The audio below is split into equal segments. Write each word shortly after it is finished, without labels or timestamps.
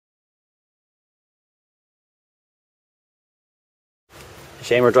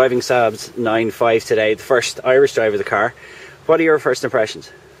Shane, we're driving Saab's 9.5 today, the first Irish driver of the car. What are your first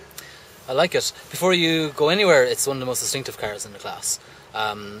impressions? I like it. Before you go anywhere, it's one of the most distinctive cars in the class.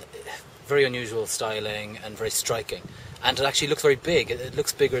 Very unusual styling and very striking. And it actually looks very big. It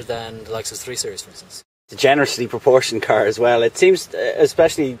looks bigger than the likes of 3 Series, for instance. It's a generously proportioned car as well. It seems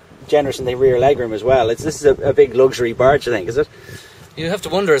especially generous in the rear legroom as well. This is a big luxury barge, I think, is it? You have to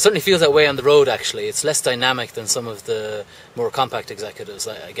wonder. It certainly feels that way on the road, actually. It's less dynamic than some of the more compact executives,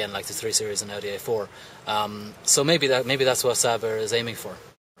 again, like the 3 Series and Audi A4. So maybe that's what Saab is aiming for.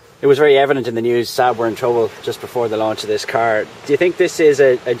 It was very evident in the news Saab were in trouble just before the launch of this car. Do you think this is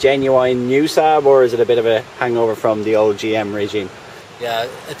a genuine new Saab, or is it a bit of a hangover from the old GM regime? Yeah,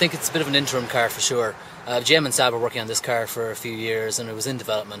 I think it's a bit of an interim car for sure. GM and Saab were working on this car for a few years, and it was in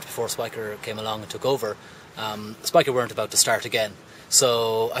development before Spiker came along and took over. Spiker weren't about to start again.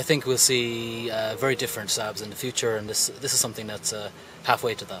 So I think we'll see very different Saabs in the future, and this is something that's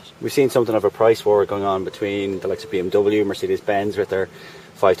halfway to that. We've seen something of a price war going on between the likes of BMW, Mercedes-Benz with their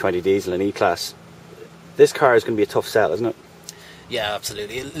 520 diesel and E-Class. This car is going to be a tough sell, isn't it? Yeah,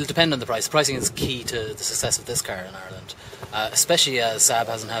 absolutely. It'll depend on the price. Pricing is key to the success of this car in Ireland, especially as Saab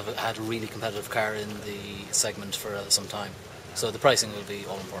hasn't had a really competitive car in the segment for some time. So the pricing will be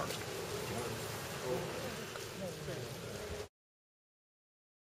all important.